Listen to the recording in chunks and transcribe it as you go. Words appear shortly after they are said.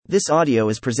This audio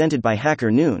is presented by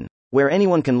Hacker Noon, where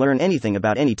anyone can learn anything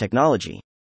about any technology.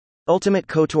 Ultimate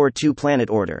KOTOR 2 Planet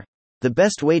Order. The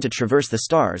Best Way to Traverse the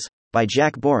Stars, by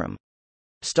Jack Borum.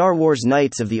 Star Wars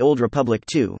Knights of the Old Republic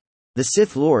 2. The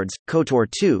Sith Lords, KOTOR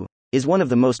 2, is one of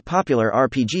the most popular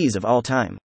RPGs of all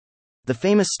time. The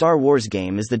famous Star Wars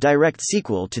game is the direct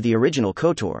sequel to the original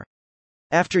KOTOR.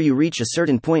 After you reach a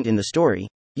certain point in the story,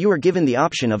 you are given the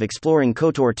option of exploring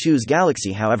KOTOR 2's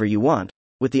galaxy however you want,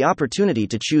 with the opportunity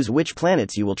to choose which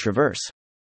planets you will traverse.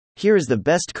 Here is the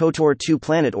best KOTOR 2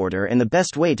 planet order and the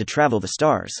best way to travel the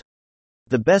stars.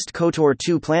 The best KOTOR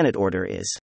 2 planet order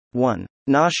is 1.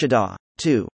 Na Shaddaa,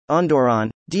 2. Onderon,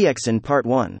 Dxn Part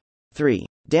 1, 3.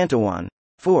 Dantawan,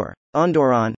 4.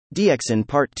 Onderon, Dxn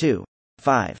Part 2,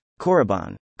 5.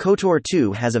 Korriban. KOTOR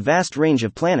 2 has a vast range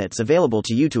of planets available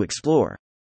to you to explore.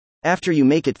 After you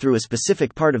make it through a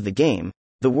specific part of the game,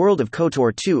 the world of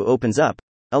KOTOR 2 opens up,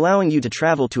 allowing you to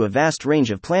travel to a vast range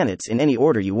of planets in any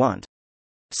order you want.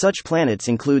 Such planets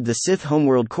include the Sith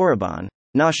homeworld Korriban,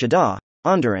 Na Shaddaa,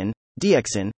 Onderon,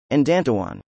 Dxn, and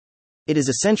Dantawan. It is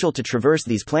essential to traverse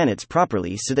these planets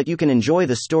properly so that you can enjoy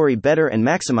the story better and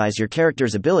maximize your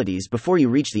character's abilities before you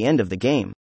reach the end of the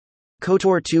game.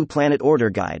 KOTOR 2 Planet Order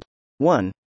Guide.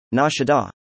 1. Na Shaddaa.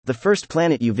 The first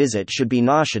planet you visit should be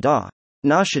Na Shaddaa.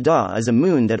 Na Shaddaa is a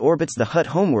moon that orbits the Hutt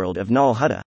homeworld of Nal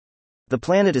Hutta. The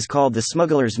planet is called the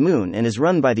Smuggler's Moon and is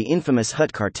run by the infamous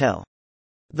Hutt cartel.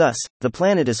 Thus, the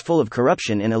planet is full of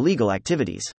corruption and illegal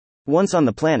activities. Once on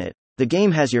the planet, the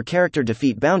game has your character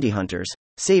defeat bounty hunters,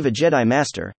 save a Jedi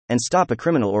Master, and stop a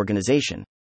criminal organization.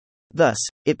 Thus,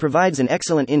 it provides an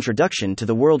excellent introduction to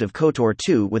the world of KOTOR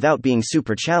 2 without being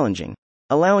super challenging,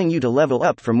 allowing you to level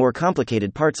up for more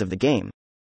complicated parts of the game.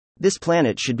 This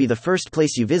planet should be the first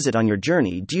place you visit on your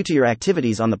journey due to your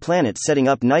activities on the planet setting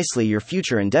up nicely your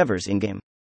future endeavors in-game.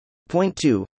 Point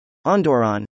 2.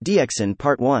 Onderon, Dxn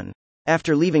Part 1.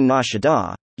 After leaving Na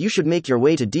Shaddaa, you should make your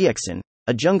way to Dxn,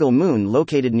 a jungle moon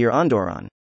located near Onderon.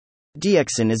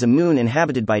 Dxn is a moon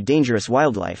inhabited by dangerous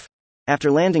wildlife.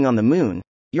 After landing on the moon,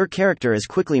 your character is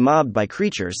quickly mobbed by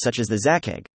creatures such as the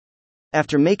Zakheg.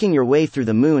 After making your way through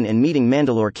the moon and meeting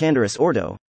Mandalore Canderous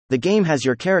Ordo, the game has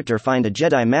your character find a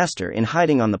Jedi Master in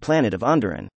hiding on the planet of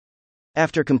Onderon.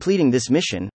 After completing this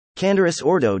mission, Canderous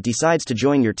Ordo decides to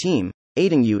join your team,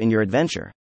 aiding you in your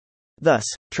adventure. Thus,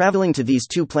 traveling to these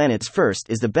two planets first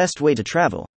is the best way to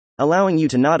travel, allowing you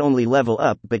to not only level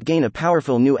up but gain a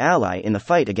powerful new ally in the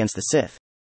fight against the Sith.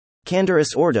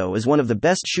 Canderous Ordo is one of the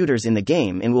best shooters in the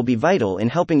game and will be vital in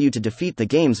helping you to defeat the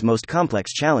game's most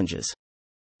complex challenges.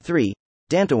 3.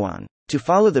 Dantawan. To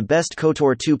follow the best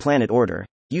KOTOR 2 planet order,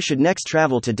 you should next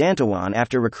travel to Dantawan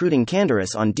after recruiting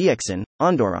Canderous on Dxn,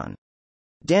 Onderon.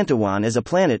 Dantawan is a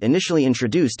planet initially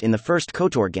introduced in the first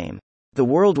KOTOR game. The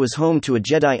world was home to a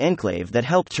Jedi enclave that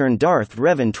helped turn Darth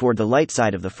Revan toward the light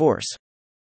side of the Force.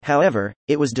 However,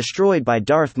 it was destroyed by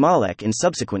Darth Malek in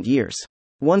subsequent years.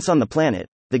 Once on the planet,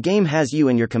 the game has you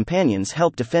and your companions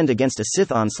help defend against a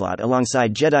Sith onslaught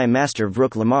alongside Jedi Master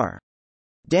Vrook Lamar.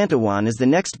 Dantawan is the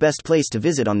next best place to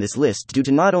visit on this list due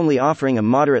to not only offering a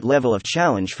moderate level of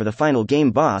challenge for the final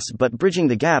game boss but bridging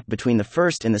the gap between the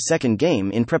first and the second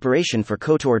game in preparation for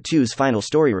KOTOR 2's final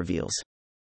story reveals.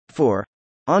 4.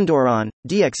 Onderon,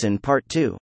 Dxn Part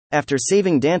 2. After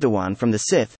saving Dantawan from the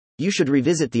Sith, you should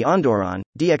revisit the Onderon,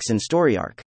 Dxn story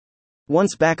arc.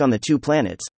 Once back on the two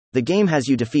planets, the game has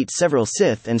you defeat several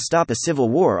Sith and stop a civil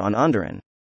war on Onderon.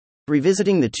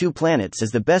 Revisiting the two planets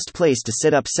is the best place to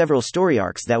set up several story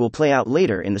arcs that will play out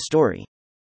later in the story.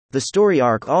 The story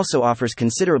arc also offers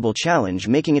considerable challenge,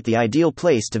 making it the ideal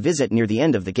place to visit near the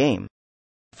end of the game.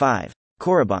 5.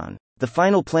 Korriban. The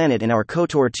final planet in our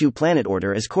KOTOR 2 planet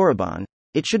order is Korriban.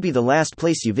 It should be the last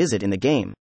place you visit in the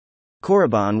game.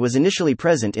 Korriban was initially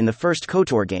present in the first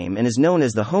KOTOR game and is known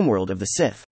as the homeworld of the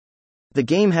Sith. The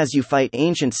game has you fight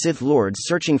ancient Sith lords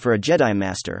searching for a Jedi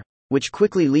Master, which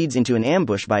quickly leads into an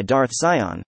ambush by Darth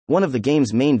Sion, one of the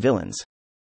game's main villains.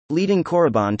 Leading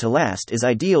Korriban to last is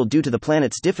ideal due to the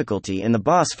planet's difficulty and the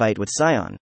boss fight with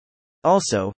Sion.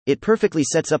 Also, it perfectly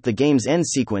sets up the game's end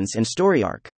sequence and story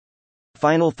arc.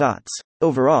 Final thoughts.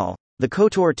 Overall, the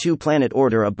KOTOR 2 planet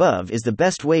order above is the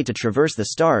best way to traverse the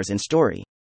stars and story.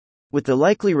 With the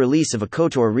likely release of a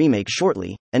KOTOR remake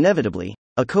shortly, inevitably,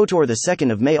 a KOTOR the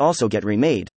 2nd of May also get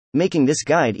remade, making this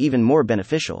guide even more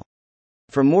beneficial.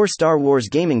 For more Star Wars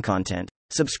gaming content,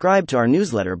 subscribe to our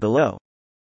newsletter below.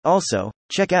 Also,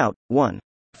 check out 1.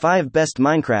 5 best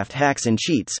Minecraft hacks and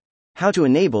cheats, how to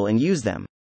enable and use them.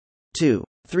 2.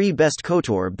 3 best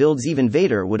KOTOR builds even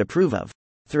Vader would approve of.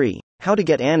 3. How to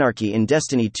get Anarchy in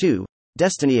Destiny 2,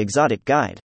 Destiny Exotic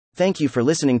Guide. Thank you for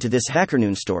listening to this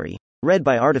HackerNoon story, read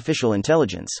by Artificial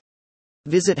Intelligence.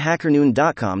 Visit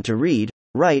hackernoon.com to read,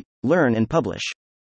 write, learn, and publish.